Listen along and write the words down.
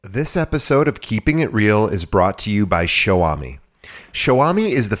This episode of Keeping It Real is brought to you by Showami.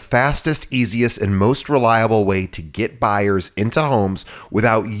 Showami is the fastest, easiest, and most reliable way to get buyers into homes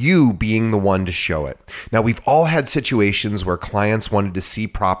without you being the one to show it. Now, we've all had situations where clients wanted to see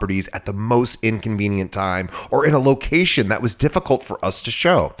properties at the most inconvenient time or in a location that was difficult for us to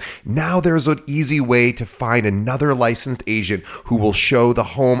show. Now there's an easy way to find another licensed agent who will show the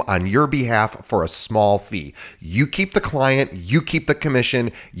home on your behalf for a small fee. You keep the client, you keep the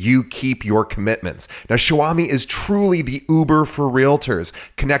commission, you keep your commitments. Now, Showami is truly the Uber for realtors,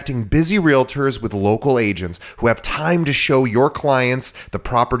 connecting busy realtors with local agents who have time to show your clients the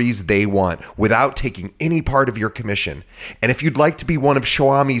properties they want without taking any part of your commission. And if you'd like to be one of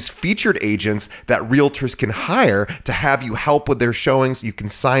Showami's featured agents that realtors can hire to have you help with their showings, you can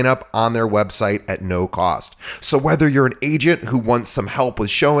sign up on their website at no cost. So whether you're an agent who wants some help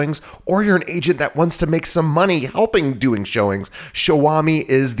with showings or you're an agent that wants to make some money helping doing showings, Showami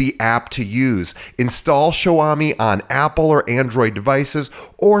is the app to use. Install Showami on Apple or Android devices,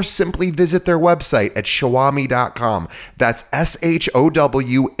 or simply visit their website at showami.com. That's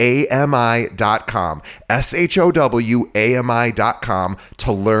showami.com. showami.com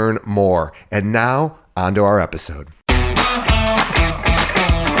to learn more. And now, on to our episode.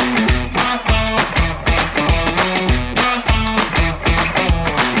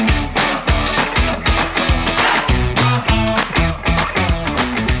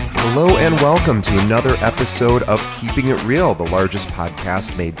 Hello and welcome to another episode of Keeping It Real, the largest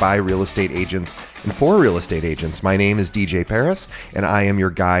podcast made by real estate agents and for real estate agents. My name is DJ Paris, and I am your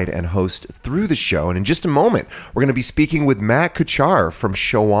guide and host through the show. And in just a moment, we're going to be speaking with Matt Kuchar from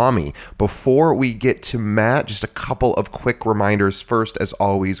Showami. Before we get to Matt, just a couple of quick reminders. First, as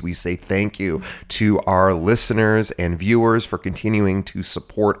always, we say thank you to our listeners and viewers for continuing to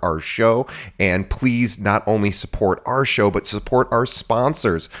support our show. And please not only support our show, but support our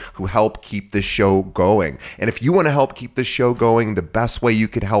sponsors who help keep this show going. And if you want to help keep this show going, the best way you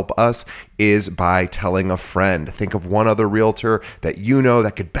could help us is by telling a friend. Think of one other realtor that you know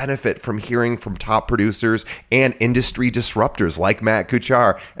that could benefit from hearing from top producers and industry disruptors like Matt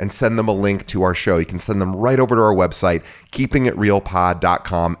Kuchar, and send them a link to our show. You can send them right over to our website,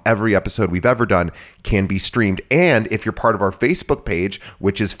 keepingitrealpod.com. Every episode we've ever done can be streamed. And if you're part of our Facebook page,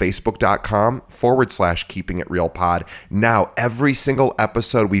 which is facebook.com/keepingitrealpod, now every single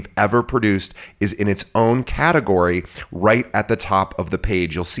episode we've ever produced is in its own category right at the top of the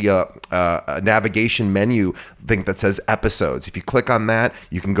page. You'll see a navigation menu thing that says episodes. If you click on that,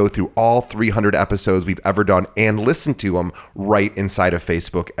 you can go through all 300 episodes we've ever done and listen to them right inside of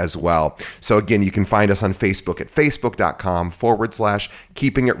Facebook as well. So again, you can find us on Facebook at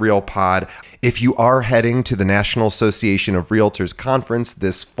facebook.com/keepingitrealpod. If you are heading to the National Association of Realtors Conference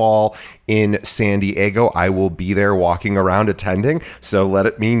this fall in San Diego, I will be there walking around attending. So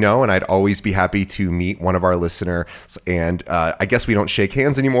let me know, and I'd always be happy to meet one of our listeners. And I guess we don't shake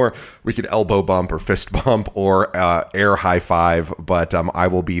hands anymore. We could elbow bump or fist bump or air high five, but I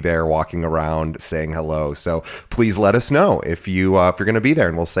will be there walking around saying hello. So please let us know if you're going to be there,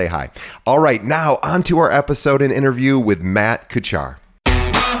 and we'll say hi. All right, now on to our episode and interview with Matt Kuchar.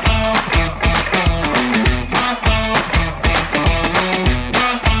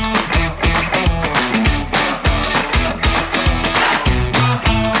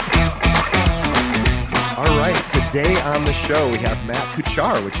 Today on the show, we have Matt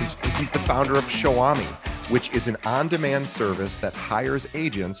Kuchar, he's the founder of Showami, which is an on-demand service that hires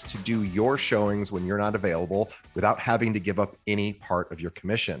agents to do your showings when you're not available without having to give up any part of your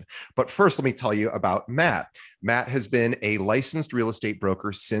commission. But first, let me tell you about Matt. Matt has been a licensed real estate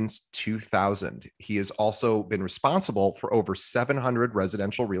broker since 2000. He has also been responsible for over 700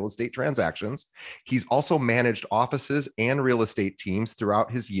 residential real estate transactions. He's also managed offices and real estate teams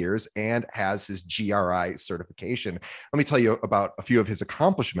throughout his years and has his GRI certification. Let me tell you about a few of his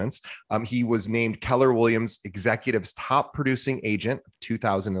accomplishments. He was named Keller Williams Executive's top producing agent of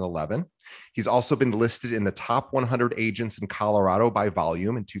 2011. He's also been listed in the top 100 agents in Colorado by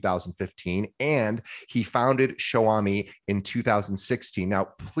volume in 2015, and he founded Showami in 2016. Now,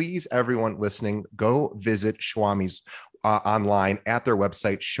 please, everyone listening, go visit Showami's online at their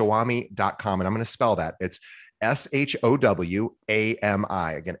website, showami.com, and I'm going to spell that. It's SHOWAMI.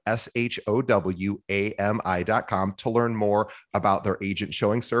 Again, SHOWAMI.com to learn more about their agent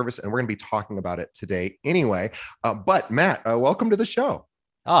showing service, and we're going to be talking about it today anyway. But Matt, welcome to the show.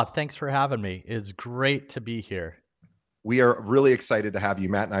 Oh, thanks for having me. It's great to be here. We are really excited to have you.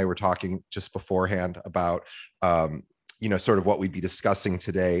 Matt and I were talking just beforehand about, sort of what we'd be discussing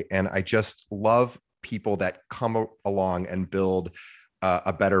today. And I just love people that come along and build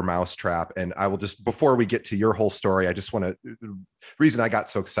a better mousetrap. And I will just, before we get to your whole story, I just want to, the reason I got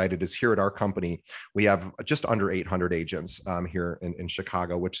so excited is here at our company, we have just under 800 agents here in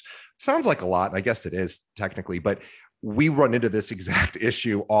Chicago, which sounds like a lot. And I guess it is technically, but we run into this exact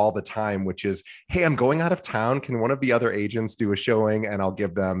issue all the time, which is, hey, I'm going out of town. Can one of the other agents do a showing? And I'll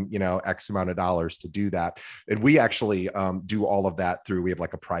give them, X amount of dollars to do that. And we actually do all of that through, we have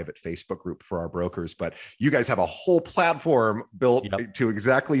like a private Facebook group for our brokers, but you guys have a whole platform built to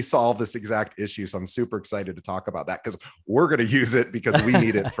exactly solve this exact issue. So I'm super excited to talk about that because we're going to use it because we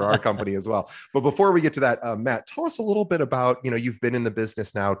need it for our company as well. But before we get to that, Matt, tell us a little bit about, you've been in the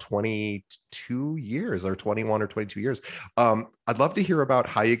business now 22 years or 21 or 22 years. I'd love to hear about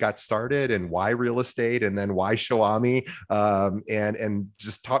how you got started and why real estate, and then why Shoami, and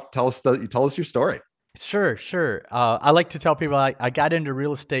just tell us your story. Sure. I like to tell people I got into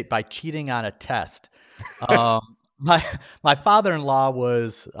real estate by cheating on a test. Um, my my father-in-law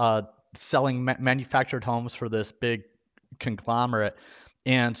was selling manufactured homes for this big conglomerate,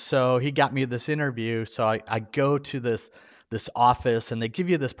 and so he got me this interview. So I go to this office, and they give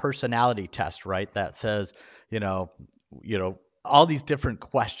you this personality test, right? That says, you know, all these different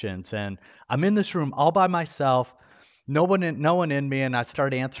questions, and I'm in this room all by myself, no one in me, and I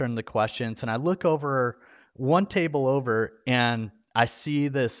start answering the questions, and I look over one table over, and I see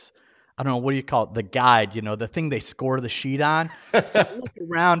this, I don't know, what do you call it, the guide, the thing they score the sheet on. So I look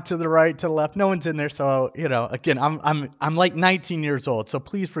around to the right, to the left, no one's in there. So, again, I'm like 19 years old, so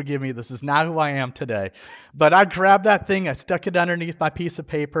please forgive me. This is not who I am today. But I grabbed that thing, I stuck it underneath my piece of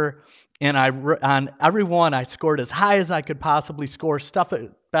paper, and on every one I scored as high as I could possibly score, stuff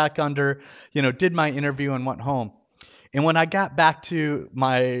it back under, did my interview and went home. And when I got back to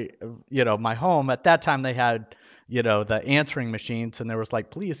my home, at that time they had, the answering machines, and there was like,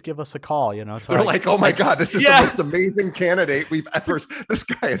 please give us a call, So They're like, oh my God, this is the most amazing candidate we've ever.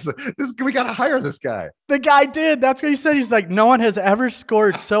 We got to hire this guy. The guy did. That's what he said. He's like, no one has ever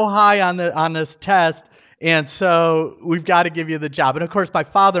scored so high on this test. And so we've got to give you the job. And of course, my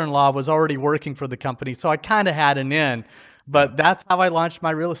father-in-law was already working for the company, so I kind of had an in. But that's how I launched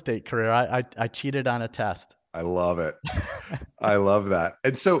my real estate career. I cheated on a test. I love it. I love that.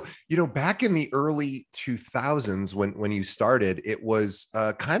 And so, back in the early 2000s, when you started, it was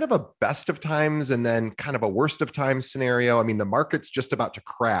kind of a best of times and then kind of a worst of times scenario. I mean, the market's just about to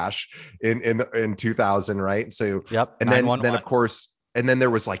crash in 2000, right? So, yep. And then of course, and then there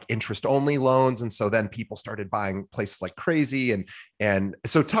was like interest only loans. And so then people started buying places like crazy. And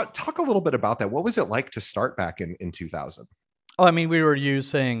so talk a little bit about that. What was it like to start back in 2000? Oh, I mean, we were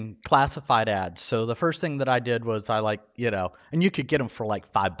using classified ads. So the first thing that I did was and you could get them for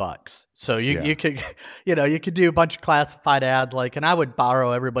like $5. So you could, you could do a bunch of classified ads, and I would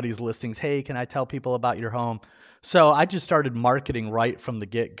borrow everybody's listings. Hey, can I tell people about your home? So I just started marketing right from the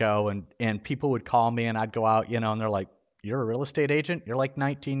get-go, and people would call me, and I'd go out, and they're like, you're a real estate agent? You're like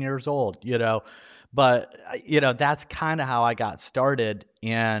 19 years old, But, that's kind of how I got started.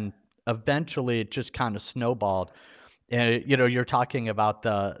 And eventually it just kind of snowballed. And, you're talking about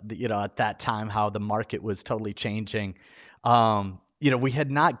at that time, how the market was totally changing. We had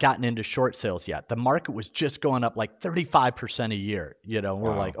not gotten into short sales yet. The market was just going up like 35% a year,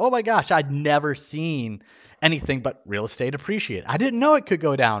 We're like, oh my gosh, I'd never seen anything but real estate appreciate. I didn't know it could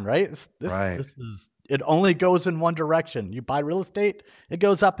go down, right? It only goes in one direction. You buy real estate, it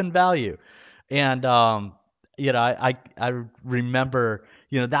goes up in value. And, I remember,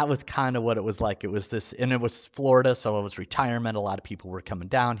 that was kind of what it was like. It was this, and it was Florida, so it was retirement. A lot of people were coming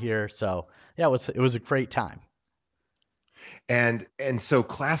down here. So yeah, it was a great time. And so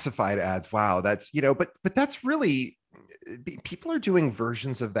classified ads, wow, that's, but that's really, people are doing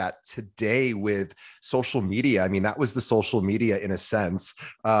versions of that today with social media. I mean, that was the social media in a sense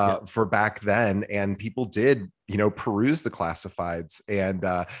for back then, and people did, peruse the classifieds.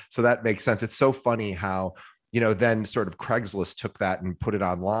 And so that makes sense. It's so funny how, then sort of Craigslist took that and put it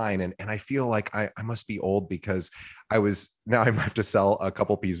online. And I feel like I must be old because now I have to sell a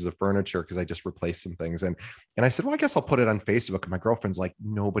couple pieces of furniture because I just replaced some things. And I said, well, I guess I'll put it on Facebook. And my girlfriend's like,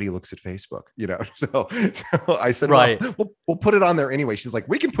 nobody looks at Facebook, So I said, right. Well, we'll put it on there anyway. She's like,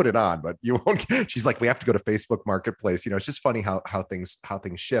 we can put it on, but you won't. She's like, we have to go to Facebook Marketplace. It's just funny how things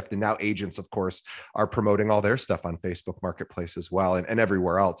shift. And now agents, of course, are promoting all their stuff on Facebook Marketplace as well, and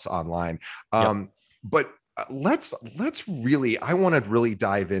everywhere else online. But let's really, I want to really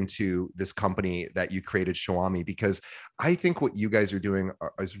dive into this company that you created, Shoami, because I think what you guys are doing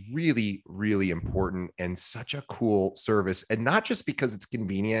is really, really important and such a cool service. And not just because it's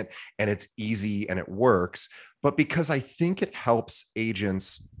convenient and it's easy and it works, but because I think it helps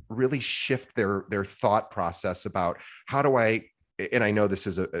agents really shift their thought process about how do I and I know this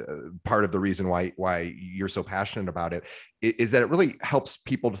is a part of the reason why you're so passionate about it, is that it really helps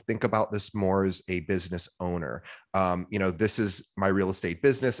people to think about this more as a business owner. This is my real estate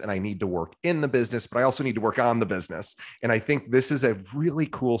business and I need to work in the business, but I also need to work on the business. And I think this is a really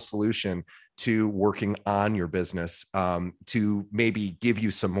cool solution to working on your business, to maybe give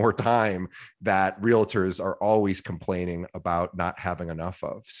you some more time that realtors are always complaining about not having enough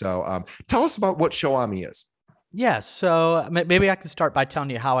of. So tell us about what Shoami is. Yeah, so maybe I can start by telling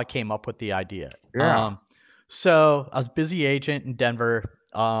you how I came up with the idea. Yeah. So I was a busy agent in Denver,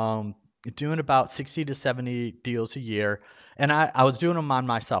 doing about 60 to 70 deals a year, and I was doing them on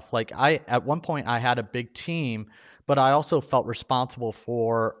myself. Like at one point I had a big team, but I also felt responsible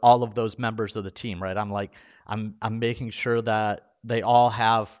for all of those members of the team, right? I'm making sure that they all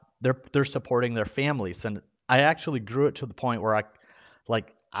have they're supporting their families, and I actually grew it to the point where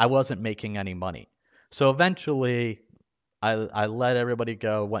I wasn't making any money. So eventually, I let everybody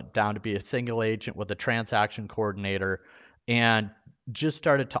go, went down to be a single agent with a transaction coordinator, and just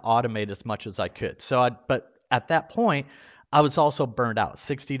started to automate as much as I could. But at that point, I was also burned out,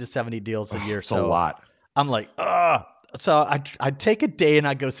 60 to 70 deals a Oh, year. it's a So lot. I'm like, ugh. So I'd take a day and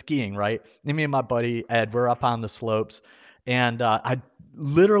I'd go skiing, right? And me and my buddy Ed, we're up on the slopes, and I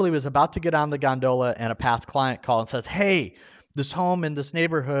literally was about to get on the gondola, and a past client called and says, "Hey, this home in this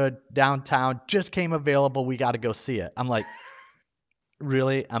neighborhood downtown just came available. We got to go see it." I'm like,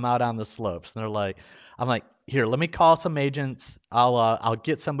 "Really?" I'm out on the slopes, and I'm like, "Here, let me call some agents. I'll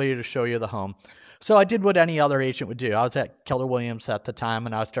get somebody to show you the home." So I did what any other agent would do. I was at Keller Williams at the time,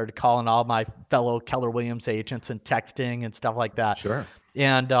 and I started calling all my fellow Keller Williams agents and texting and stuff like that. Sure.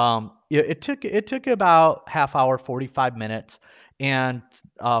 And it took about half hour, 45 minutes, and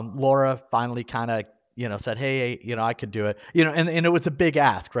Laura finally kind of said, "Hey, I could do it." And it was a big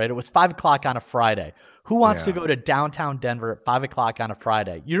ask, right? It was 5 o'clock on a Friday. Who wants to Yeah. go to downtown Denver at 5 o'clock on a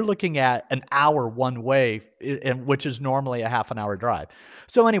Friday? You're looking at an hour one way, which is normally a half an hour drive.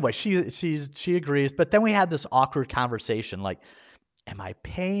 So anyway, she agrees, but then we had this awkward conversation, like, am I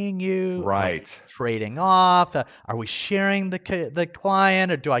paying you? Are we Right. trading off? Are we sharing the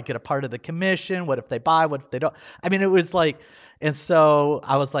client, or do I get a part of the commission? What if they buy? What if they don't? I mean, it was like, and so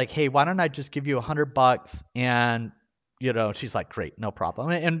I was like, hey, why don't I just give you $100? And she's like, great, no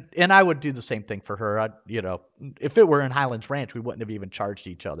problem. And I would do the same thing for her. If it were in Highlands Ranch, we wouldn't have even charged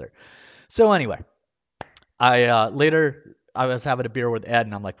each other. So anyway, later I was having a beer with Ed,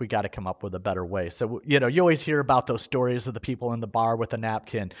 and I'm like, we got to come up with a better way. So you always hear about those stories of the people in the bar with a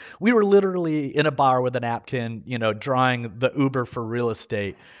napkin. We were literally in a bar with a napkin, drawing the Uber for real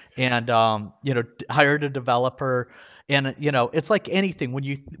estate, and hired a developer. And it's like anything,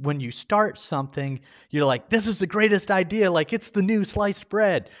 when you start something, you're like, this is the greatest idea, like it's the new sliced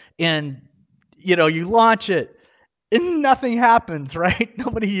bread, and you launch it and nothing happens, right?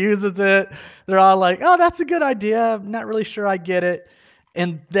 Nobody uses it. They're all like, "Oh, that's a good idea. I'm not really sure I get it."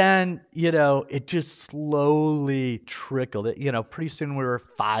 And then, it just slowly trickled. Pretty soon we were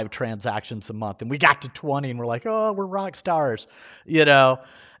 5 transactions a month, and we got to 20, and we're like, "Oh, we're rock stars," you know.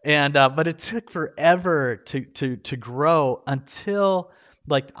 And but it took forever to grow until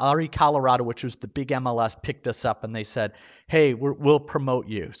like RE Colorado, which was the big MLS, picked us up and they said, "Hey, we'll promote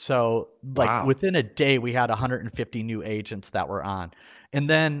you." So like Wow. within a day, we had 150 new agents that were on. And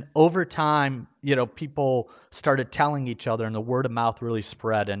then over time, people started telling each other, and the word of mouth really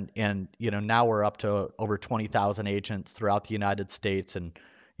spread. And now we're up to over 20,000 agents throughout the United States, and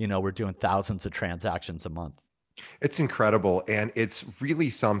we're doing thousands of transactions a month. It's incredible. And it's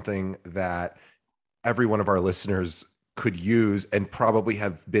really something that every one of our listeners could use, and probably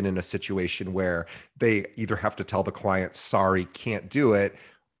have been in a situation where they either have to tell the client, sorry, can't do it,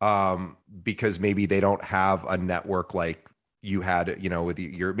 because maybe they don't have a network like you had, with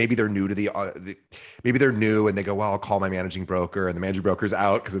maybe they're new to maybe they're new and they go, well, I'll call my managing broker, and the managing broker's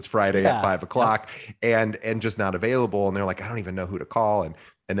out because it's Friday at Yeah. 5 o'clock, and just not available. And they're like, I don't even know who to call. And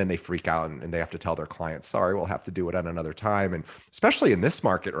then they freak out, and they have to tell their clients, sorry, we'll have to do it at another time. And especially in this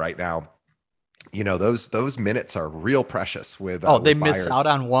market right now, those minutes are real precious Oh, they with miss out buyers.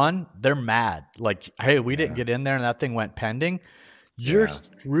 on one, they're mad. Like, hey, we didn't Yeah. get in there and that thing went pending. You're Yeah.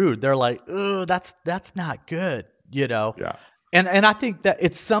 screwed. They're like, oh, that's not good, you know. Yeah. And I think that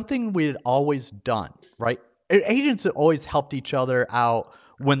it's something we had always done, right? Agents had always helped each other out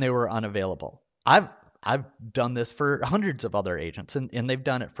when they were unavailable. I've done this for hundreds of other agents, and they've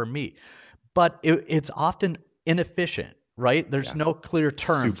done it for me. But it's often inefficient. right? There's Yeah. no clear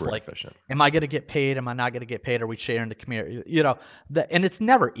terms Super like, inefficient. am I going to get paid? Am I not going to get paid? Are we sharing the community? And it's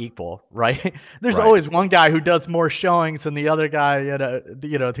never equal, right? There's Right. always one guy who does more showings than the other guy,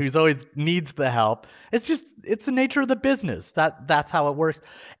 who's always needs the help. It's the nature of the business. That's how it works.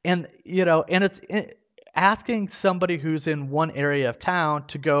 And, asking somebody who's in one area of town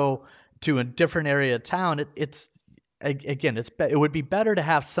to go to a different area of town, again, it would be better to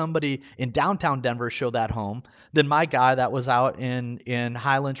have somebody in downtown Denver show that home than my guy that was out in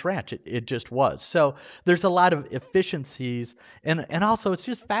Highlands Ranch. It just was. So there's a lot of efficiencies, and also it's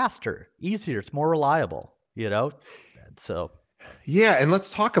just faster, easier, it's more reliable. So Yeah, and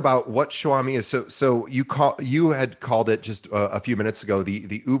let's talk about what Xiaomi is. So you had called it just a few minutes ago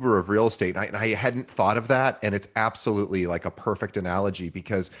the Uber of real estate, and I hadn't thought of that, and it's absolutely like a perfect analogy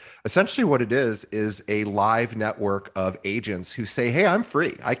because essentially what it is a live network of agents who say, "Hey, I'm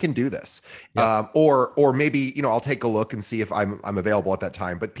free, I can do this," yep. or maybe I'll take a look and see if I'm available at that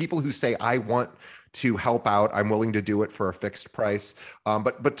time. But people who say, "I want to help out, I'm willing to do it for a fixed price."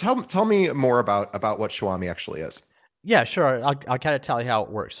 But tell me more about what Xiaomi actually is. Yeah, sure. I'll kind of tell you how it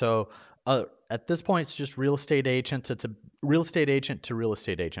works. So, at this point, it's just real estate agents. It's a real estate agent to real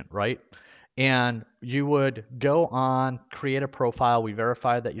estate agent, right? And you would go on, create a profile. We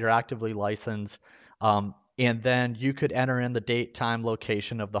verify that you're actively licensed. And then you could enter in the date, time,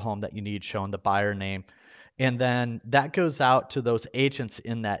 location of the home that you need, showing the buyer name. And then that goes out to those agents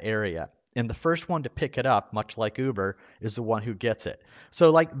in that area. And the first one to pick it up, much like Uber, is the one who gets it.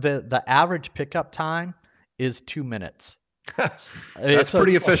 So, like the average pickup time is 2 minutes. That's So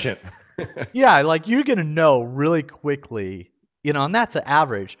pretty efficient. yeah, like you're gonna know really quickly, and that's the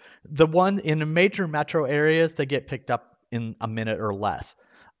average. The one in the major metro areas, they get picked up in a minute or less.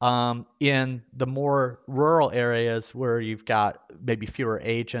 In the more rural areas where you've got maybe fewer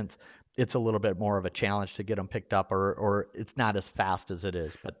agents, it's a little bit more of a challenge to get them picked up, or it's not as fast as it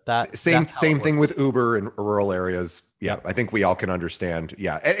is. But Same that's how it same thing works. with Uber in rural areas. Yeah, Yep. I think we all can understand.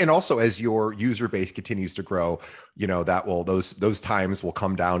 Yeah, and also as your user base continues to grow, that will those times will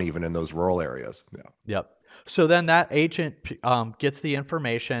come down even in those rural areas. Yeah. Yep. So then that agent gets the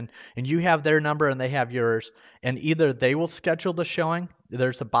information, and you have their number and they have yours, and either they will schedule the showing.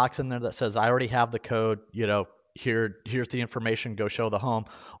 There's a box in there that says, "I already have the code. Here's the information. Go show the home."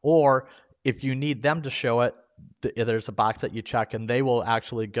 Or if you need them to show it, there's a box that you check, and they will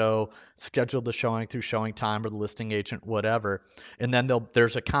actually go schedule the showing through Showing Time or the listing agent, whatever. And then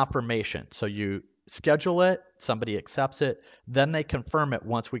there's a confirmation. So you schedule it, somebody accepts it, then they confirm it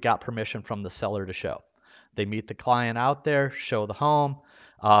once we got permission from the seller to show. They meet the client out there, show the home.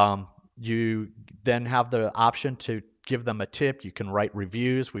 You then have the option to give them a tip. You can write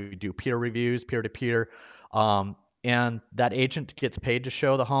reviews. We do peer reviews, peer to peer. And that agent gets paid to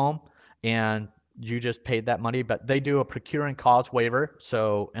show the home, and you just paid that money, but they do a procuring cause waiver.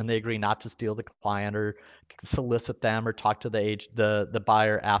 And they agree not to steal the client or solicit them or talk to the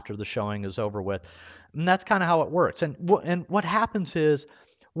buyer after the showing is over with. And that's kind of how it works. And what happens is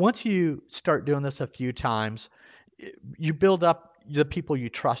once you start doing this a few times, you build up the people you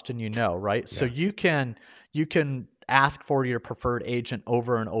trust and right? So Yeah. you can ask for your preferred agent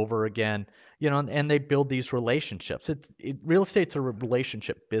over and over again, and they build these relationships. Real estate's a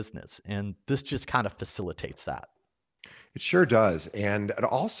relationship business, and this just kind of facilitates that. It sure does. And it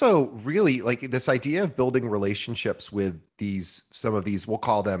also really like this idea of building relationships with some of these, we'll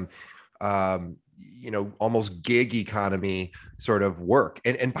call them, almost gig economy sort of work.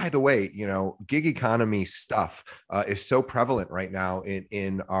 And by the way, gig economy stuff is so prevalent right now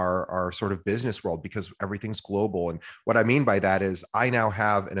in our sort of business world because everything's global. And what I mean by that is I now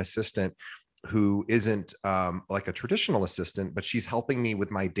have an assistant who isn't like a traditional assistant, but she's helping me with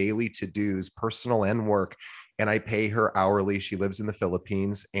my daily to-dos, personal and work. And I pay her hourly. She lives in the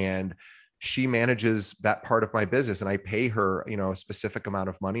Philippines and she manages that part of my business. And I pay her, a specific amount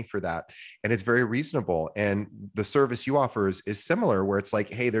of money for that. And it's very reasonable. And the service you offer is similar, where it's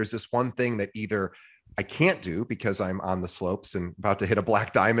like, hey, there's this one thing that either I can't do because I'm on the slopes and about to hit a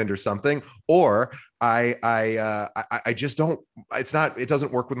black diamond or something, or I just don't, it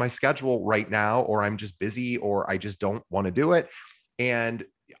doesn't work with my schedule right now, or I'm just busy, or I just don't want to do it. And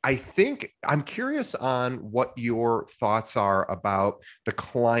I think I'm curious on what your thoughts are about the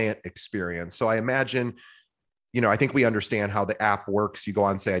client experience. So I imagine, I think we understand how the app works. You go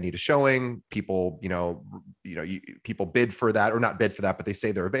on, say, I need a showing. People, people bid for that, or not bid for that, but they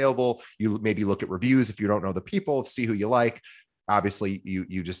say they're available. You maybe look at reviews if you don't know the people, see who you like. Obviously,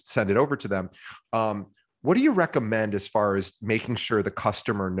 you just send it over to them. what do you recommend as far as making sure the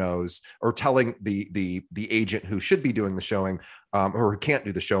customer knows, or telling the agent who should be doing the showing, or who can't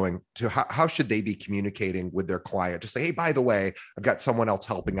do the showing, to how should they be communicating with their client? Just say, hey, by the way, I've got someone else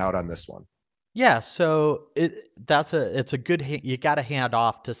helping out on this one. Yeah, so it's a good you got to hand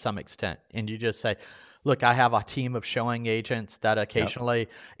off to some extent, and you just say, "Look, I have a team of showing agents that Yep, occasionally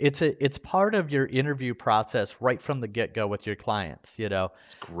it's part of your interview process right from the get-go with your clients, you know.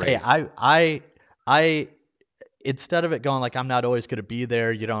 it's Hey, great. I instead of it going like I'm not always going to be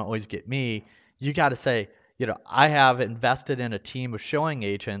there, you don't always get me, you got to say, I have invested in a team of showing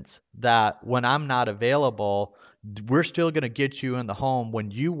agents that when I'm not available, we're still going to get you in the home when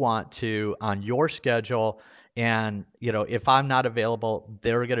you want to on your schedule. And, if I'm not available,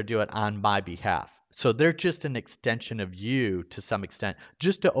 they're going to do it on my behalf. So they're just an extension of you to some extent,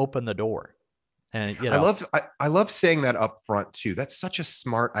 just to open the door. And, I love saying that up front too. That's such a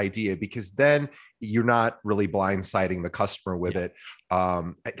smart idea, because then you're not really blindsiding the customer with yeah,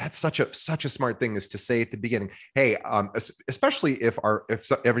 it. That's such a smart thing, is to say at the beginning, hey, especially if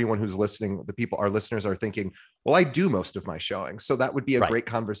everyone who's listening, our listeners are thinking, well, I do most of my showing, so that would be a right. great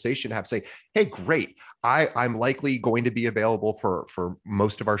conversation to have. Say, hey, great. I'm likely going to be available for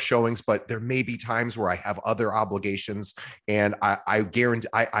most of our showings, but there may be times where I have other obligations, and I guarantee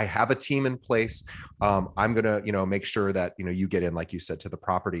I have a team in place. I'm gonna, make sure that, you get in, like you said, to the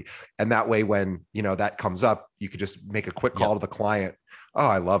property. And that way, when, that comes up, you could just make a quick call Yep. to the client. Oh,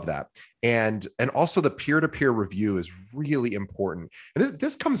 I love that. And also, the peer-to-peer review is really important. And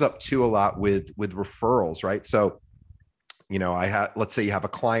this comes up too a lot with referrals, right? So, let's say you have a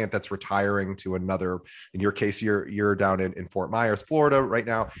client that's retiring to another, in your case, you're down in Fort Myers, Florida right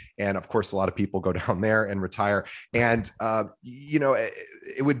now. And of course, a lot of people go down there and retire. And,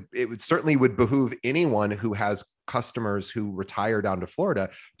 it would certainly would behoove anyone who has customers who retire down to Florida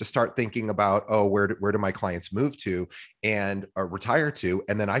to start thinking about, oh, where do my clients move to and retire to?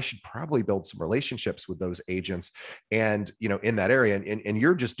 And then I should probably build some relationships with those agents and, in that area. And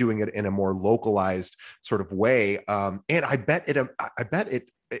you're just doing it in a more localized sort of way. And I bet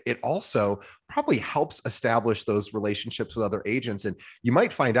it also probably helps establish those relationships with other agents. And you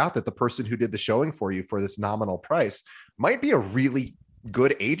might find out that the person who did the showing for you for this nominal price might be a really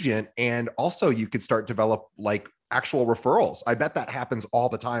good agent. And also, you could start develop like actual referrals. I bet that happens all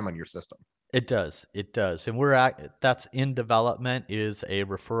the time on your system. It does. It does. And that's in development is a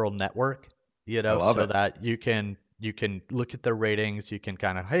referral network, I love so it. that you can look at their ratings, you can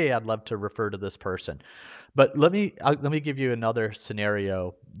kind of, hey, I'd love to refer to this person. But let me give you another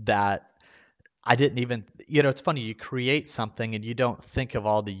scenario that I didn't even, it's funny, you create something and you don't think of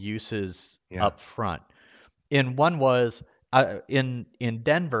all the uses Yeah. up front. And one was in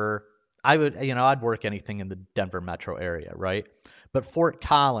Denver, I'd work anything in the Denver metro area, right? But Fort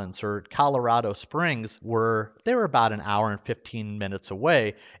Collins or Colorado Springs they were about an hour and 15 minutes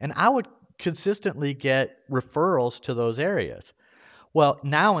away, and I would consistently get referrals to those areas. Well,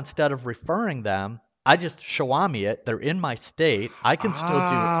 now instead of referring them, I just Shawami it. They're in my state. I can still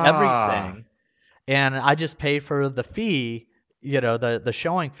do Ah, everything, and I just pay for the fee, the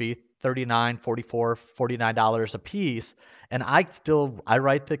showing fee, 39, 44, $49 a piece, and I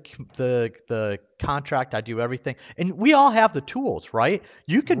write the contract, I do everything. And we all have the tools, right?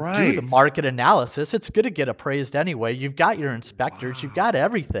 You can do the right. market analysis. It's going to get appraised anyway. You've got your inspectors, you've got Wow.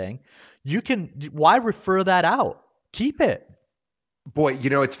 everything. Why refer that out? Keep it. Boy,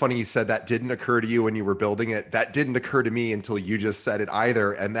 it's funny you said that didn't occur to you when you were building it. That didn't occur to me until you just said it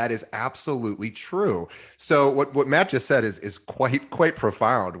either, and that is absolutely true. So what Matt just said is quite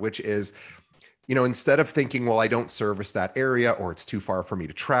profound, which is, instead of thinking, well, I don't service that area, or it's too far for me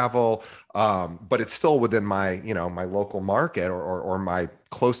to travel, but it's still within my, my local market, or my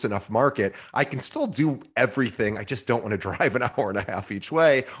close enough market, I can still do everything. I just don't want to drive an hour and a half each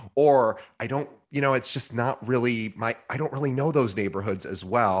way, or I don't, it's just not really I don't really know those neighborhoods as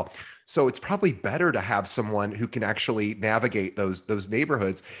well. So it's probably better to have someone who can actually navigate those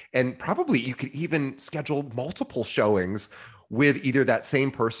neighborhoods. And probably you could even schedule multiple showings with either that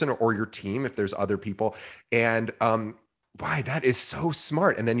same person or your team if there's other people. And why, that is so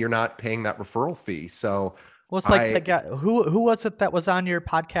smart. And then you're not paying that referral fee. So Well, it's like I that guy. Who was it that was on your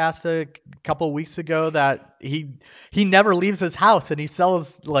podcast a couple of weeks ago that he never leaves his house and he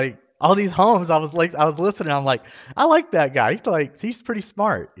sells like all these homes. I was listening. I'm like, I like that guy. He's pretty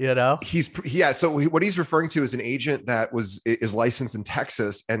smart, you know. Yeah, so what he's referring to is an agent that is licensed in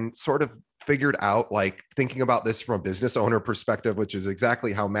Texas, and sort of figured out, like thinking about this from a business owner perspective, which is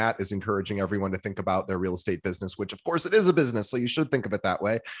exactly how Matt is encouraging everyone to think about their real estate business, which of course it is a business. So you should think of it that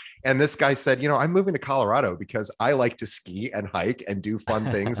way. And this guy said, I'm moving to Colorado because I like to ski and hike and do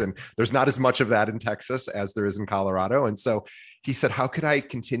fun things. And there's not as much of that in Texas as there is in Colorado. And so he said, how could I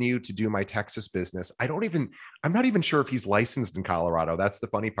continue to do my Texas business? I'm not even sure if he's licensed in Colorado. That's the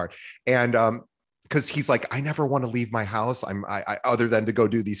funny part. And because he's like, I never want to leave my house. I other than to go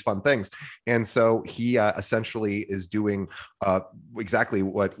do these fun things. And so he essentially is doing exactly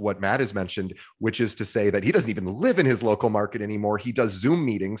what Matt has mentioned, which is to say that he doesn't even live in his local market anymore. He does Zoom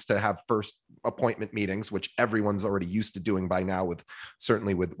meetings to have first appointment meetings, which everyone's already used to doing by now, with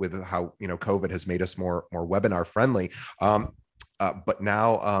certainly with how COVID has made us more webinar friendly. But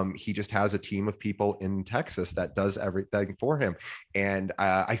now he just has a team of people in Texas that does everything for him. And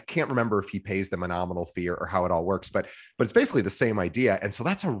I can't remember if he pays them a nominal fee or how it all works, but it's basically the same idea. And so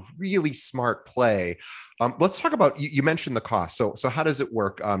that's a really smart play. Let's talk about, you mentioned the cost. So how does it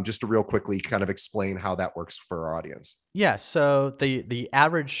work? Just to real quickly kind of explain how that works for our audience. Yeah, so the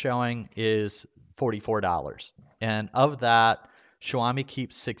average showing is $44. And of that, Shawami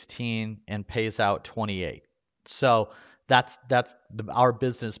keeps 16 and pays out 28. So our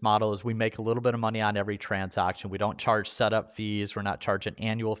business model is we make a little bit of money on every transaction. We don't charge setup fees. We're not charging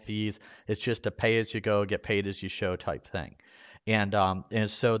annual fees. It's just a pay as you go, get paid as you show type thing. And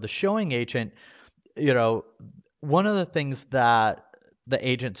so the showing agent, one of the things that the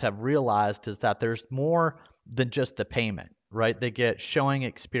agents have realized is that there's more than just the payment, right? They get showing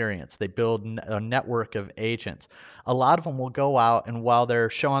experience. They build a network of agents. A lot of them will go out, and while they're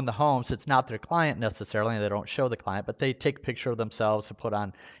showing the homes, it's not their client necessarily. They don't show the client, but they take a picture of themselves and put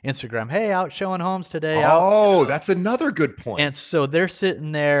on Instagram, hey, out showing homes today. Oh, that's another good point. And so they're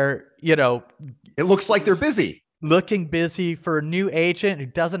sitting there, it looks like they're busy. Looking busy for a new agent who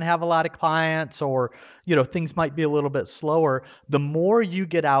doesn't have a lot of clients, or things might be a little bit slower. The more you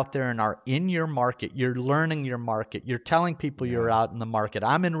get out there and are in your market, you're learning your market, you're telling people you're out in the market,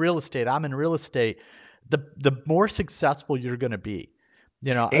 I'm in real estate, the more successful you're going to be.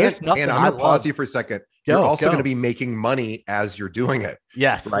 And I'm going to pause you for a second. You're also going to be making money as you're doing it.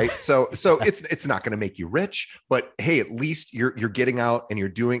 Yes. Right. So it's not going to make you rich, but hey, at least you're getting out and you're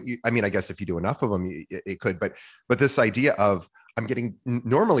doing. I mean, I guess if you do enough of them, it could. But this idea of,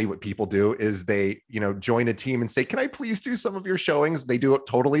 normally what people do is they, join a team and say, can I please do some of your showings? They do it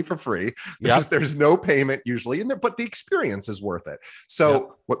totally for free. There's no payment usually in there, but the experience is worth it.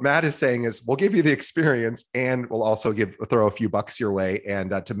 So what Matt is saying is, we'll give you the experience and we'll also throw a few bucks your way,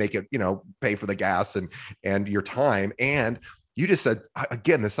 and to make it, pay for the gas and your time. And you just said,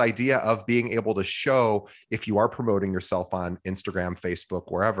 again, this idea of being able to show, if you are promoting yourself on Instagram,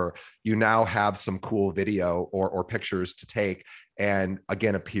 Facebook, wherever, you now have some cool video or pictures to take, and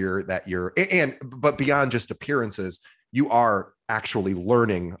again, appear that but beyond just appearances, you are actually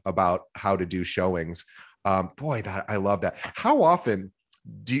learning about how to do showings. I love that. How often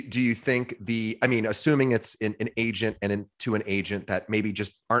do you think assuming it's an agent and to an agent that maybe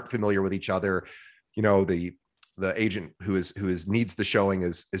just aren't familiar with each other, the agent who needs the showing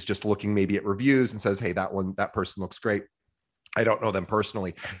is just looking maybe at reviews and says, hey, that person looks great, I don't know them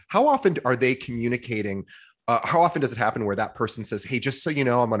personally. How often are they communicating? How often does it happen where that person says, hey, just so you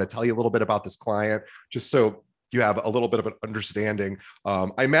know, I'm going to tell you a little bit about this client, just so you have a little bit of an understanding?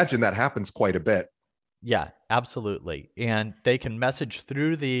 I imagine that happens quite a bit. Yeah, absolutely. And they can message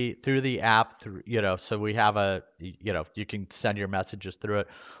through the app, so we have you can send your messages through it,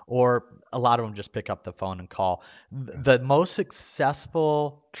 or a lot of them just pick up the phone and call. The most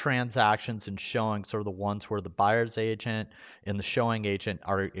successful transactions and showings are the ones where the buyer's agent and the showing agent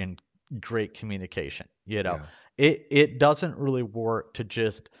are in great communication. It doesn't really work to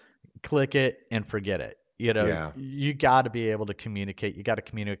just click it and forget it. You got to be able to communicate. You got to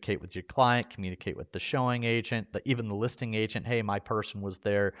communicate with your client, communicate with the showing agent, even the listing agent. Hey, my person was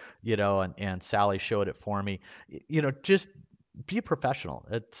there, and Sally showed it for me. Just be a professional.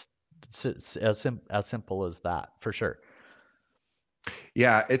 It's as simple as that, for sure.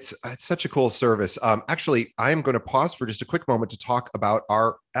 Yeah, it's such a cool service. Actually, I am going to pause for just a quick moment to talk about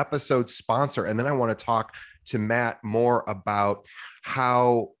our episode sponsor, and then I want to talk to Matt more about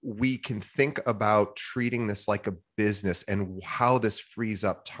how we can think about treating this like a business and how this frees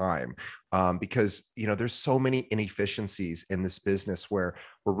up time. Because there's so many inefficiencies in this business where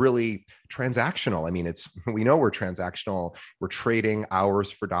we're really transactional. I mean, we know we're transactional. We're trading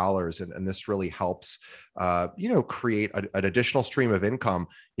hours for dollars, and this really helps create an additional stream of income,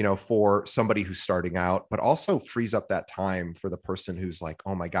 for somebody who's starting out, but also frees up that time for the person who's like,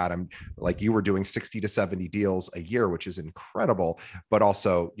 oh my God, I'm like, you were doing 60 to 70 deals a year, which is incredible, but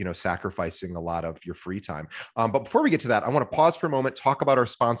also, sacrificing a lot of your free time. But before we get to that, I want to pause for a moment, talk about our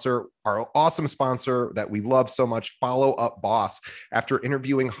sponsor, our awesome sponsor that we love so much, Follow Up Boss. After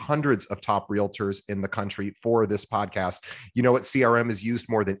interviewing hundreds of top realtors in the country for this podcast, you know what CRM is used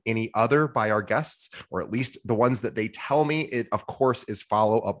more than any other by our guests, or at least the ones that they tell me, it of course is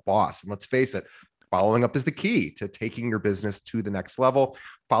Follow Up Boss. And let's face it, following up is the key to taking your business to the next level.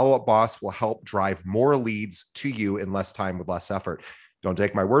 Follow Up Boss will help drive more leads to you in less time with less effort. Don't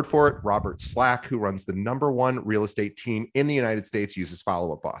take my word for it. Robert Slack, who runs the #1 real estate team in the United States, uses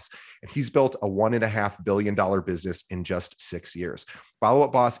Follow Up Boss. And he's built a $1.5 billion business in just 6 years. Follow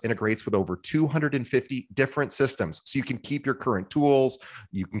Up Boss integrates with over 250 different systems. So you can keep your current tools,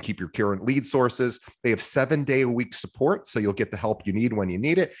 you can keep your current lead sources. They have 7-day-a-week support, so you'll get the help you need when you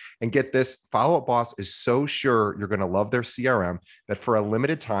need it. And get this, Follow Up Boss is so sure you're going to love their CRM that for a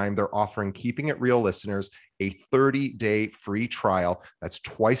limited time, they're offering Keeping It Real listeners a 30-day free trial. That's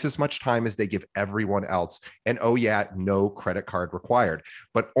twice as much time as they give everyone else. And oh yeah, no credit card required,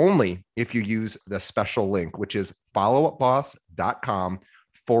 but only if you use the special link, which is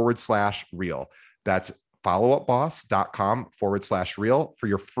followupboss.com/real. That's followupboss.com/real for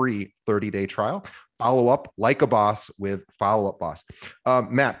your free 30-day trial. Follow up like a boss with Follow Up Boss.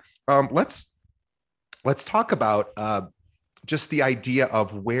 Matt, let's talk about just the idea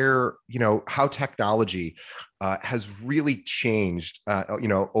of where, how technology has really changed,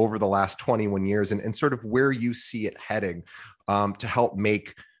 over the last 21 years and sort of where you see it heading to help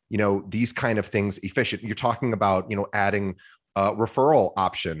make, these kind of things efficient. You're talking about, adding a referral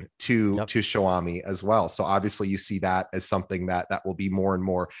option to Xiaomi as well. So obviously you see that as something that will be more and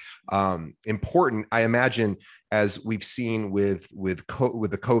more important. I imagine, as we've seen with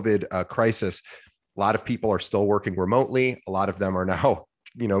the COVID crisis, a lot of people are still working remotely. A lot of them are now,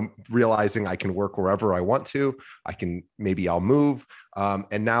 realizing I can work wherever I want to. I'll move.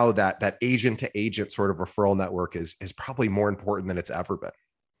 And now that agent to agent sort of referral network is probably more important than it's ever been.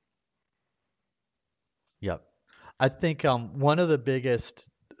 Yep. I think one of the biggest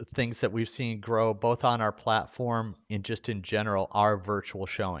things that we've seen grow both on our platform and just in general are virtual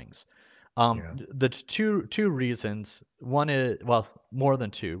showings. The two reasons. One is, well, more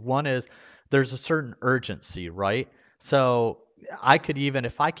than two. One is there's a certain urgency, right? So I could, even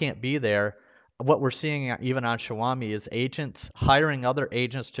if I can't be there, what we're seeing even on Xiaomi is agents hiring other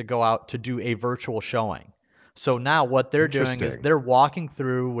agents to go out to do a virtual showing. So now what they're doing is they're walking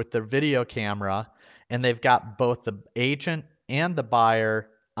through with their video camera, and they've got both the agent and the buyer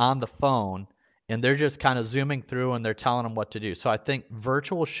on the phone, and they're just kind of zooming through and they're telling them what to do. So I think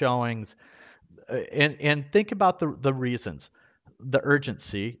virtual showings, and think about the reasons. The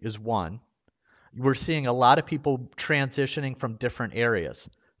urgency is one. We're seeing a lot of people transitioning from different areas.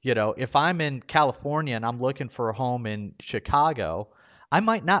 If I'm in California and I'm looking for a home in Chicago, I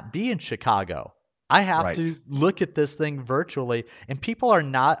might not be in Chicago. I have to look at this thing virtually, and people are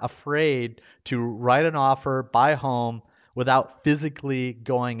not afraid to write an offer, buy a home without physically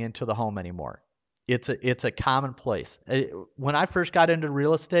going into the home anymore. It's a commonplace. When I first got into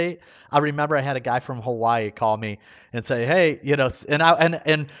real estate, I remember I had a guy from Hawaii call me and say, "Hey,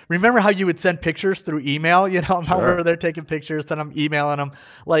 and remember how you would send pictures through email? I'm over there taking pictures and I'm emailing them,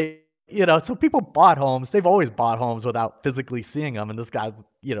 like, so people bought homes. They've always bought homes without physically seeing them. And this guy's,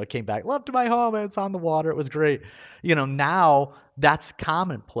 came back, loved my home. It's on the water. It was great. Now that's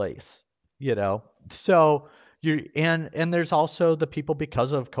commonplace, so and there's also the people,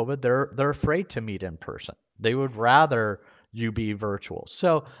 because of COVID, they're afraid to meet in person. They would rather you be virtual.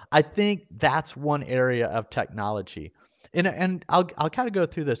 So I think that's one area of technology. And I'll kind of go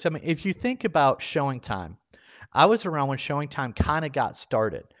through this. I mean, if you think about showing time, I was around when showing time kind of got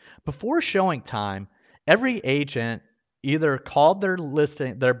started. Before showing time, every agent either called their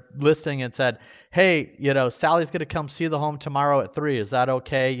listing and said, "Hey, Sally's going to come see the home tomorrow at 3. Is that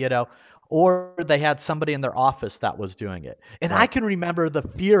okay?" Or they had somebody in their office that was doing it. And I can remember the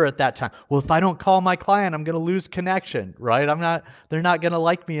fear at that time. Well, if I don't call my client, I'm going to lose connection, right? They're not going to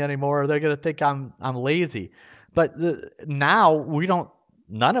like me anymore. Or they're going to think I'm lazy. But now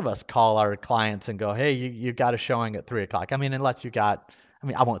none of us call our clients and go, "Hey, you got a showing at 3:00. I mean, unless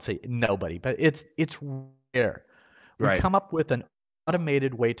I won't say nobody, but it's rare. We come up with an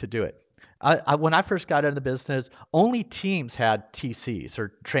automated way to do it. When I first got into the business, only teams had TCs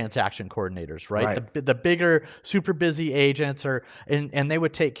or transaction coordinators, right? Right. The bigger, super busy agents, and they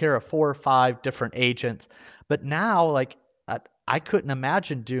would take care of 4 or 5 different agents. But now, like, I couldn't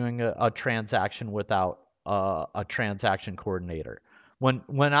imagine doing a transaction without a transaction coordinator. When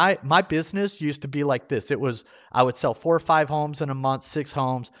my business used to be like this, it was I would sell 4 or 5 homes in a month, 6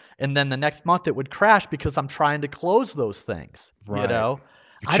 homes, and then the next month it would crash because I'm trying to close those things. You Right. know,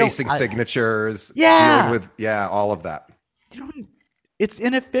 You're I don't. chasing signatures, dealing Yeah, with, yeah, all of that. you don't. It's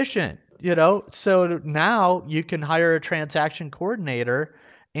inefficient. So now you can hire a transaction coordinator,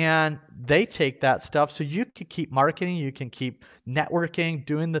 and they take that stuff, so you can keep marketing, you can keep networking,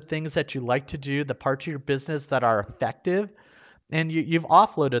 doing the things that you like to do, the parts of your business that are effective, and you've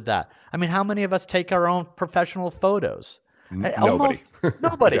offloaded that. I mean, how many of us take our own professional photos? Nobody. Almost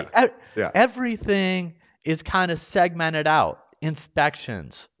nobody. Yeah. Yeah. Everything is kind of segmented out.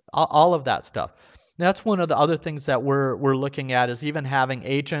 Inspections, all of that stuff. That's one of the other things that we're looking at is even having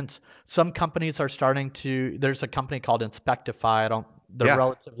agents. Some companies are starting to. There's a company called Inspectify. I don't. They're Yeah.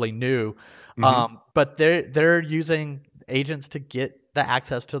 relatively new, Hmm. but they're using agents to get the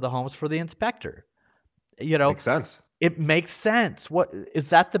access to the homes for the inspector. You know, Makes sense. it makes sense. What is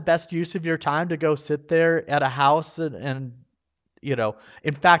that the best use of your time to go sit there at a house and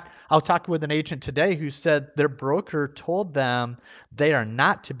in fact, I was talking with an agent today who said their broker told them they are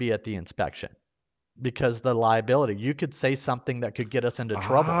not to be at the inspection because the liability. You could say something that could get us into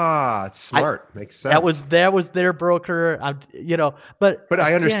trouble. Ah, it's I smart. Makes that sense. was that was their broker. But But I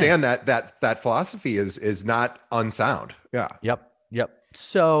again, understand that philosophy is not unsound. Yeah. yep, yep.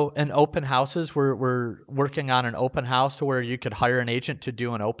 So in open houses, we're working on an open house where you could hire an agent to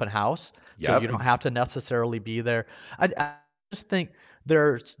do an open house, so you Yep. don't have to necessarily be there. I just think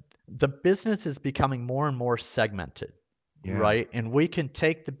there's the business is becoming more and more segmented, Yeah. right? And we can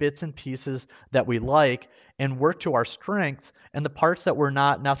take the bits and pieces that we like and work to our strengths, and the parts that we're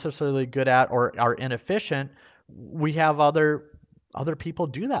not necessarily good at or are inefficient, we have other people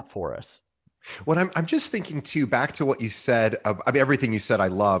do that for us. What I'm just thinking too, back to what you said. I mean, everything you said, I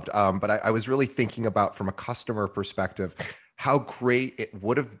loved. But I was really thinking about from a customer perspective, how great it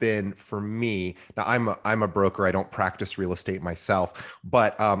would have been for me. Now, I'm a broker. I don't practice real estate myself,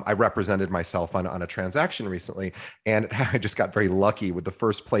 but I represented myself on a transaction recently, and I just got very lucky with the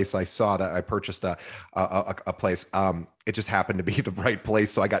first place I saw that I purchased a place. It just happened to be the right place,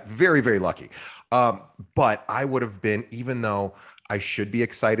 so I got very, very lucky. Um, but I would have been, even though I should be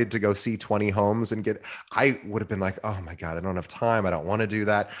excited to go see 20 homes and I would have been like, oh my God, I don't have time. I don't want to do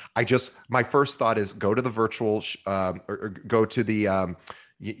that. My first thought is go to the virtual, or go to the,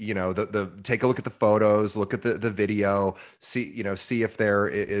 take a look at the photos, look at the video, see if there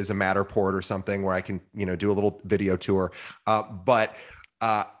is a Matterport or something where I can, do a little video tour. But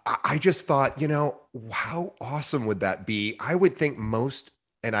I just thought, how awesome would that be? I would think most,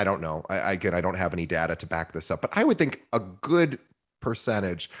 and I don't know, again, I don't have any data to back this up, but I would think a good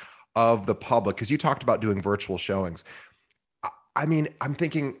percentage of the public, because you talked about doing virtual showings. I mean, I'm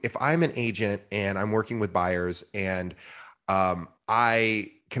thinking if I'm an agent and I'm working with buyers and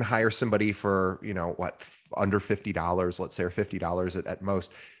I can hire somebody for, under $50, let's say, or $50 at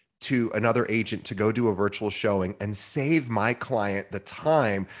most, to another agent to go do a virtual showing and save my client the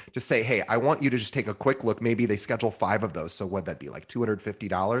time to say, hey, I want you to just take a quick look. Maybe they schedule 5 of those. So what'd that be, like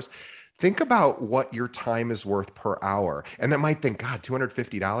 $250? Think about what your time is worth per hour. And that might think, God,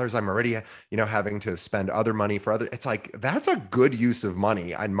 $250, I'm already, having to spend other money for other. It's like, that's a good use of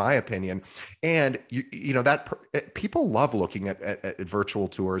money, in my opinion. And people love looking at virtual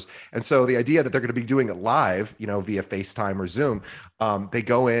tours. And so the idea that they're going to be doing it live, via FaceTime or Zoom, they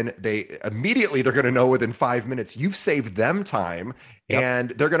go in, they're going to know within 5 minutes, you've saved them time, Yep. and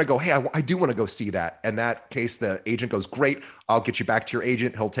they're going to go, hey, I do want to go see that. In that case, the agent goes, great, I'll get you back to your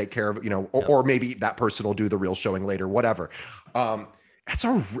agent. He'll take care of it, Yep. or maybe that person will do the real showing later, whatever. Um,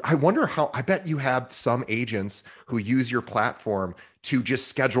 I wonder I bet you have some agents who use your platform to just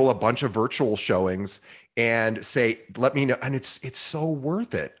schedule a bunch of virtual showings and say, let me know. And it's so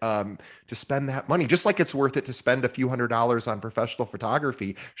worth it, to spend that money, just like it's worth it to spend a few $100s on professional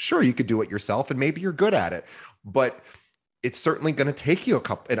photography. Sure, you could do it yourself and maybe you're good at it, but it's certainly going to take you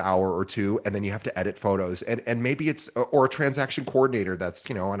an hour or two, and then you have to edit photos, and maybe it's, or a transaction coordinator that's,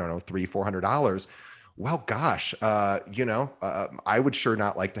 I don't know, $300-400. Well, gosh, I would sure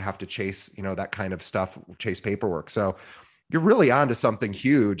not like to have to chase, that kind of stuff, chase paperwork. So you're really onto something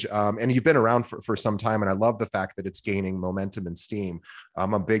huge, and you've been around for some time, and I love the fact that it's gaining momentum and steam.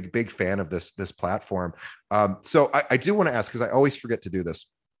 I'm a big fan of this platform. So I do want to ask, because I always forget to do this.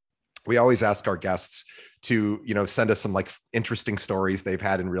 we always ask our guests to, send us some like interesting stories they've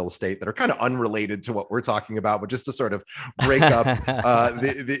had in real estate that are kind of unrelated to what we're talking about, but just to sort of break up and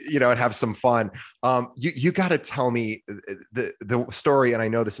have some fun. You got to tell me the story, and I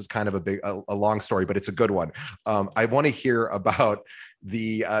know this is kind of a long story, but it's a good one. I want to hear about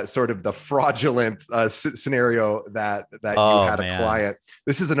the sort of the fraudulent scenario that you had a client.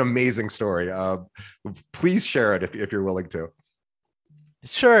 This is an amazing story. Please share it if you're willing to.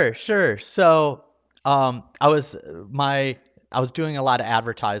 Sure, sure. So, I was doing a lot of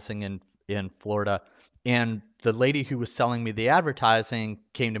advertising in Florida, and the lady who was selling me the advertising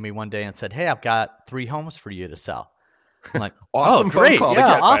came to me one day and said, "Hey, I've got 3 homes for you to sell." I'm like, awesome, "Oh, great, phone call yeah,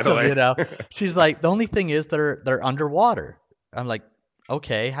 to get, awesome." by the way. She's like, "The only thing is they're underwater." I'm like,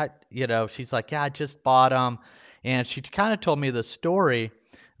 "Okay, she's like, "Yeah, I just bought them," and she kind of told me the story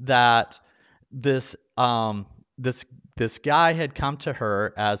that this this this guy had come to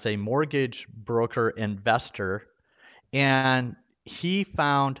her as a mortgage broker investor, and he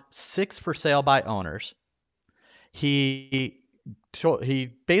found 6 for sale by owners. He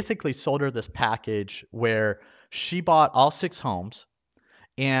basically sold her this package where she bought all 6 homes,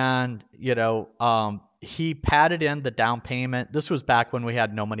 and he padded in the down payment. This was back when we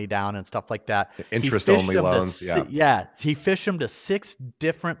had no money down and stuff like that. Interest only loans. Yeah. He fished them to 6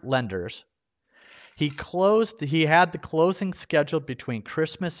 different lenders. He had the closing scheduled between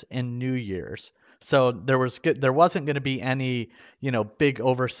Christmas and New Year's. So there wasn't going to be any, big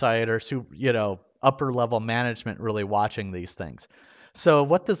oversight or upper level management really watching these things. So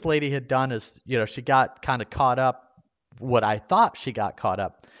what this lady had done is, she got kind of caught up, what I thought she got caught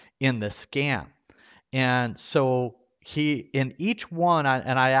up in the scam. And so in each one,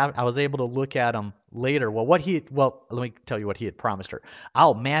 I was able to look at them later. Well, let me tell you what he had promised her.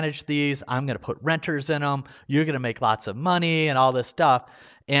 "I'll manage these. I'm going to put renters in them. You're going to make lots of money and all this stuff."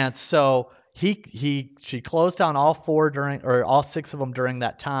 And so she closed down all 6 of them during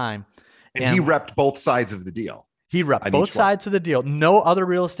that time. And he repped both sides of the deal. He repped both sides of the deal. No other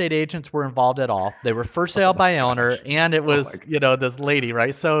real estate agents were involved at all. They were for sale by owner, and it was, this lady,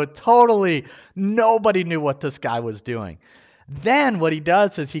 right? So totally nobody knew what this guy was doing. Then what he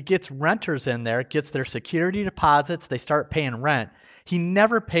does is he gets renters in there, gets their security deposits, they start paying rent. He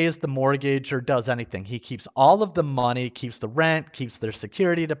never pays the mortgage or does anything. He keeps all of the money, keeps the rent, keeps their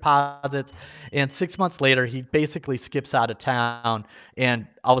security deposits. And 6 months later, he basically skips out of town. And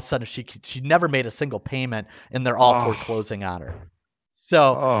all of a sudden, she never made a single payment, and they're all foreclosing on her.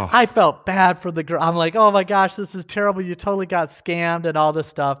 So I felt bad for the girl. I'm like, "Oh my gosh, this is terrible. You totally got scammed and all this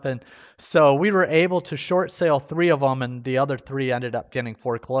stuff." And so we were able to short sale 3 of them, and the other 3 ended up getting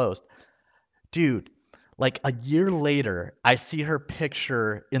foreclosed. Dude, like a year later, I see her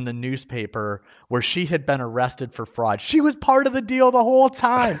picture in the newspaper where she had been arrested for fraud. She was part of the deal the whole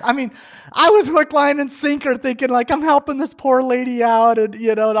time. I mean, I was hook, line, and sinker thinking like, I'm helping this poor lady out and,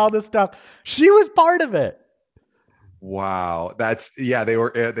 and all this stuff. She was part of it. Wow, they were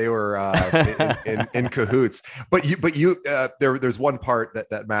in cahoots. But there's one part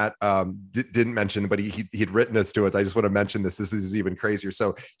that Matt didn't mention, but he'd written us to it. I just want to mention this. This is even crazier.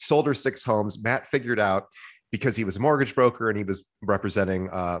 So sold her 6 homes. Matt figured out, because he was a mortgage broker and he was representing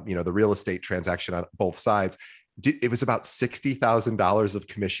the real estate transaction on both sides, it was about $60,000 of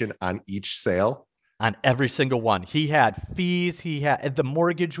commission on each sale. On every single one. He had fees. The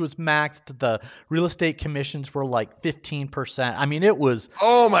mortgage was maxed. The real estate commissions were like 15%. I mean, it was.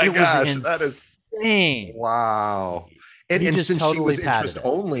 Oh my gosh, that is insane. Wow. And since totally she was interest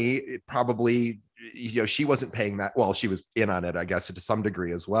only, it probably, she wasn't paying that. Well, she was in on it, I guess, to some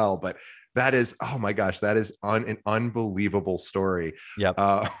degree as well. But that is, oh my gosh, that is an unbelievable story. Yep.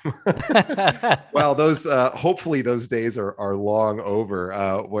 Well, those hopefully those days are long over.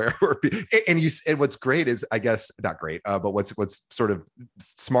 And what's great is, I guess, not great, but what's sort of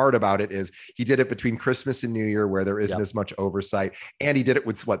smart about it is he did it between Christmas and New Year, where there isn't as much oversight, and he did it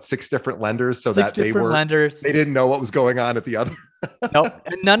with 6 different lenders, so that they didn't know what was going on at the other. Nope.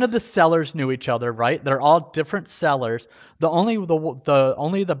 And none of the sellers knew each other, right? They're all different sellers. Only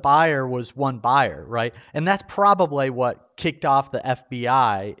the buyer was one buyer, right? And that's probably what kicked off the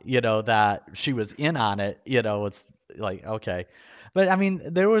FBI, that she was in on it, it's like, okay. But I mean,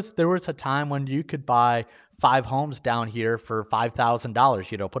 there was a time when you could buy 5 homes down here for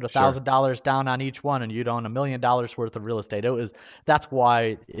 $5,000, put $1,000 down on each one, and you'd own $1 million worth of real estate. That's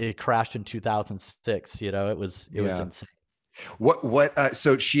why it crashed in 2006. It was insane.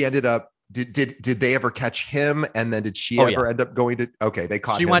 So she ended up, did they ever catch him? And then did she end up going to, okay, they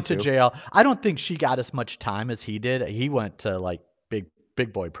caught him. She went to jail. I don't think she got as much time as he did. He went to like big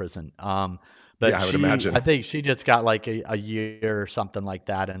big boy prison. But Yeah, I would imagine. I think she just got like a year or something like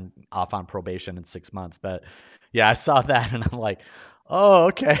that and off on probation in 6 months. But yeah, I saw that and I'm like, oh,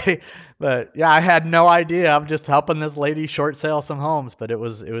 okay. But yeah, I had no idea. I'm just helping this lady short sale some homes, but it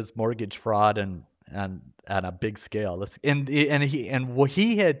was mortgage fraud and at a big scale. This and what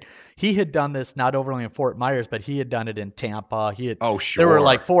he had done this not only in Fort Myers, but he had done it in Tampa. Oh, There were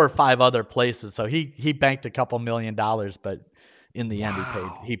like sure. 4 or 5 other places. So he banked a couple $1 million, but in the end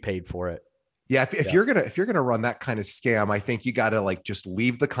he Wow. paid for it. Yeah, if Yeah. you're gonna run that kind of scam, I think you got to like just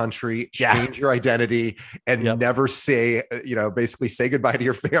leave the country, Yeah. change your identity, and Yep. never say, basically say goodbye to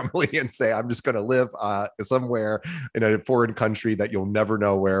your family and say, I'm just gonna live somewhere in a foreign country that you'll never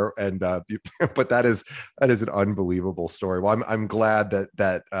know where. And but that is an unbelievable story. Well, I'm glad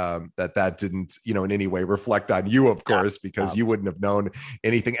that didn't in any way reflect on you, of Yeah. course, because you wouldn't have known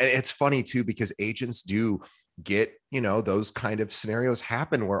anything. And it's funny too because agents do get those kind of scenarios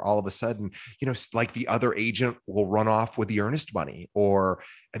happen where all of a sudden like the other agent will run off with the earnest money, or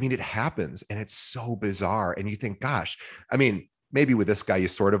I mean, it happens and it's so bizarre. And you think, gosh, I mean, maybe with this guy, you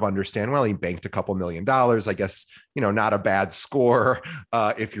sort of understand, well, he banked a couple $1 million, I guess, not a bad score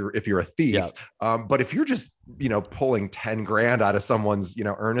if you're a thief. Yep. But if you're just, pulling 10 grand out of someone's,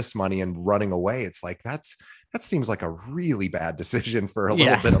 earnest money and running away, it's like, that seems like a really bad decision for a little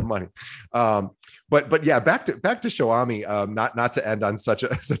Yeah. bit of money. But yeah, back to Xiaomi. Not to end on such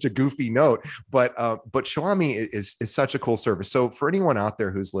a goofy note, but Xiaomi is such a cool service. So for anyone out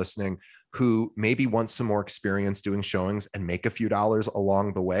there who's listening, who maybe wants some more experience doing showings and make a few dollars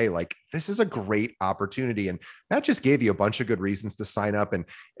along the way, like this is a great opportunity. And Matt just gave you a bunch of good reasons to sign up. And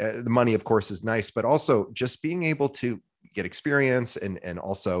the money, of course, is nice, but also just being able to get experience and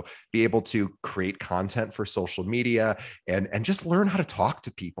also be able to create content for social media and just learn how to talk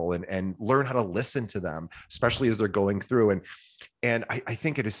to people and learn how to listen to them, especially as they're going through. And I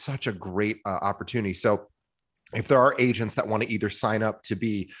think it is such a great opportunity. So if there are agents that want to either sign up to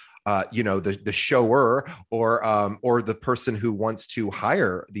be the shower or the person who wants to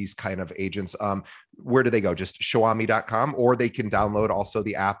hire these kind of agents, where do they go? Just Xiaomi.com, or they can download also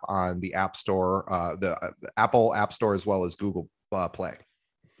the app on the App Store, the Apple App Store, as well as Google Play.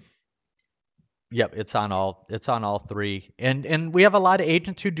 Yep, it's on all three. And we have a lot of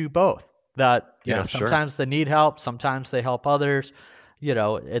agents who do both. That, Yeah, sure. sometimes they need help, sometimes they help others.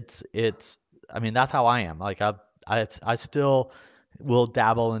 It's I mean, that's how I am. Like I still will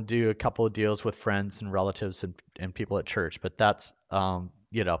dabble and do a couple of deals with friends and relatives and people at church, but that's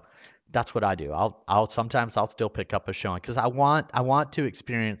what I do. I'll sometimes I'll still pick up a showing because I want to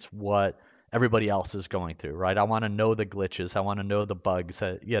experience what everybody else is going through, right? I want to know the glitches, I want to know the bugs,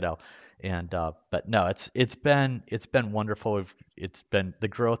 and but no, it's been wonderful. The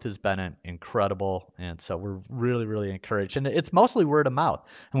growth has been incredible, and so we're really really encouraged. And it's mostly word of mouth.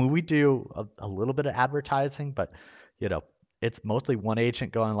 I mean, we do a little bit of advertising, but you know, it's mostly one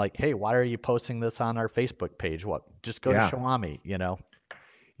agent going like, "Hey, why are you posting this on our Facebook page? What? Just go to Yeah. Xiaomi."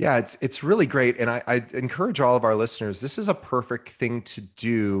 Yeah, it's really great. And I encourage all of our listeners, this is a perfect thing to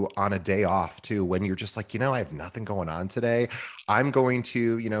do on a day off too, when you're just like, I have nothing going on today. I'm going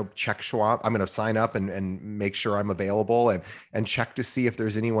to, check Schwab. I'm going to sign up and make sure I'm available and check to see if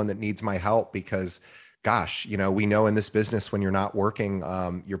there's anyone that needs my help, because gosh, we know in this business, when you're not working,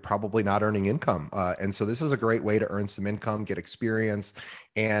 you're probably not earning income. And so this is a great way to earn some income, get experience,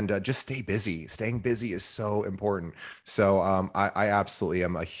 and just stay busy. Staying busy is so important. So I absolutely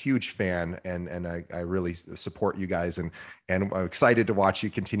am a huge fan, and I really support you guys, and I'm excited to watch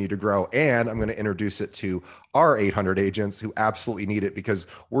you continue to grow. And I'm going to introduce it to our 800 agents who absolutely need it, because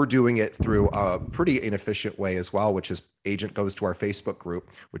we're doing it through a pretty inefficient way as well, which is agent goes to our Facebook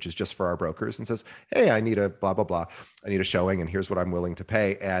group, which is just for our brokers, and says, "Hey, I need a blah blah blah. I need a showing, and here's what I'm willing to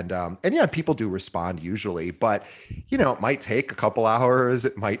pay." And yeah, people do respond usually, but it might take a couple hours.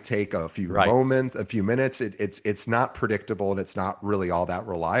 It might take a few Right. moments, a few minutes. It's not predictable, and it's not really all that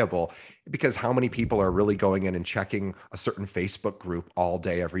reliable, because how many people are really going in and checking a certain Facebook group all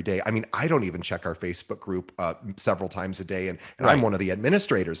day, every day? I mean, I don't even check our Facebook group several times a day, and I'm Right. one of the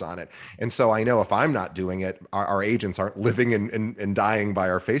administrators on it. And so I know if I'm not doing it, our agents aren't living and dying by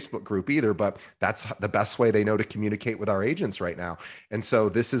our Facebook group either, but that's the best way they know to communicate with our agents right now. And so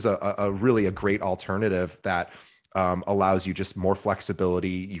this is a really a great alternative that allows you just more flexibility.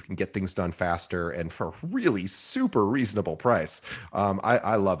 You can get things done faster and for a really super reasonable price.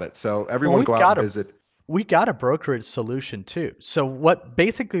 I love it. So Well, everyone we've go out and got a visit. we got a brokerage solution too. So what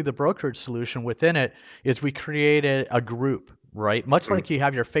basically the brokerage solution within it is we created a group, right? Much Mm, like you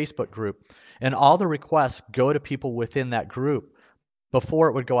have your Facebook group, and all the requests go to people within that group before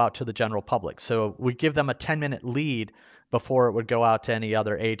it would go out to the general public. So we give them a 10-minute lead before it would go out to any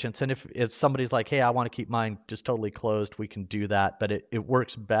other agents. And if somebody's like, hey, I want to keep mine just totally closed, we can do that. But it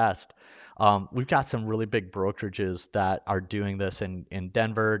works best. We've got some really big brokerages that are doing this in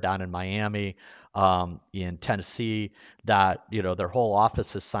Denver, down in Miami, in Tennessee, that, their whole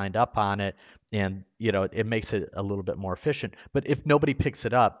office is signed up on it. And, it makes it a little bit more efficient. But if nobody picks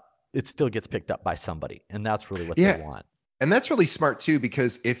it up, it still gets picked up by somebody. And that's really what they Yeah. want. And that's really smart too,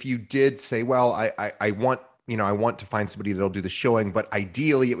 because if you did say, well, I want, I want to find somebody that'll do the showing, but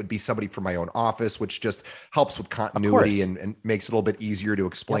ideally it would be somebody from my own office, which just helps with continuity and makes it a little bit easier to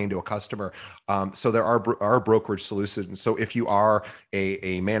explain to a customer. So there are brokerage solutions. So if you are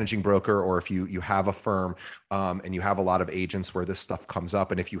a managing broker, or if you have a firm and you have a lot of agents where this stuff comes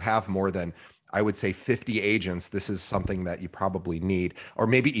up, and if you have more than, I would say, 50 agents, this is something that you probably need, or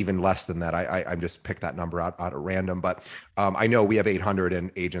maybe even less than that. I'm just pick that number out at random, but I know we have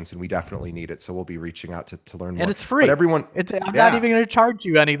 800 agents and we definitely need it. So we'll be reaching out to learn more. And it's free. But everyone, I'm not even going to charge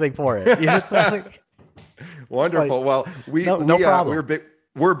you anything for it. It's like, wonderful. Well, no problem.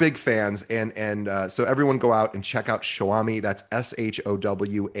 We're big fans, and so everyone go out and check out Showami. That's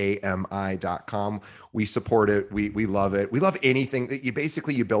SHOWAMI.com. We support it. We love it. We love anything that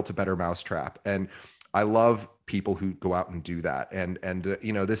you built a better mousetrap, and I love people who go out and do that. And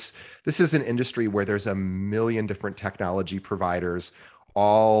this is an industry where there's a million different technology providers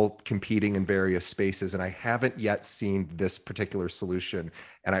all competing in various spaces, and I haven't yet seen this particular solution.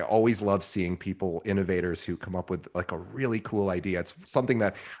 And I always love seeing innovators who come up with like a really cool idea. It's something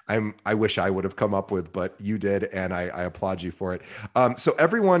that I wish I would have come up with, but you did, and I applaud you for it. So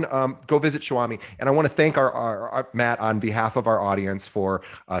everyone, go visit Showami. And I want to thank our Matt on behalf of our audience for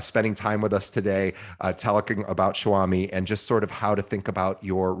spending time with us today, talking about Showami and just sort of how to think about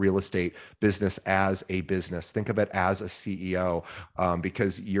your real estate business as a business. Think of it as a CEO,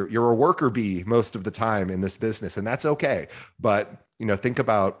 because you're a worker bee most of the time in this business, and that's okay. But think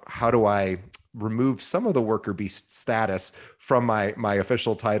about, how do I remove some of the worker bee status from my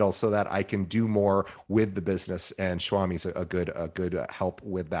official title so that I can do more with the business, and Showami's a good help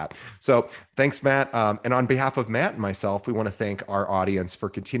with that. So thanks, Matt. And on behalf of Matt and myself, we want to thank our audience for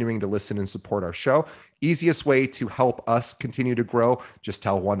continuing to listen and support our show. Easiest way to help us continue to grow, just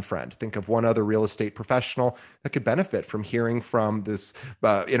tell one friend. Think of one other real estate professional that could benefit from hearing from this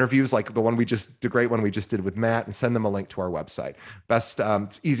interviews like the great one we just did with Matt, and send them a link to our website. Best,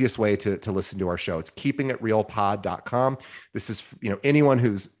 easiest way to listen to our show. It's keepingitrealpod.com. This is, anyone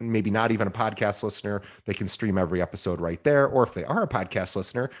who's maybe not even a podcast listener, they can stream every episode right there. Or if they are a podcast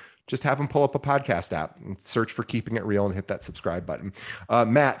listener, just have them pull up a podcast app and search for Keeping It Real and hit that subscribe button.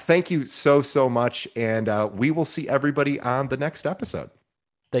 Matt, thank you so much. And we will see everybody on the next episode.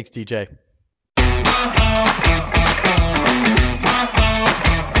 Thanks, DJ.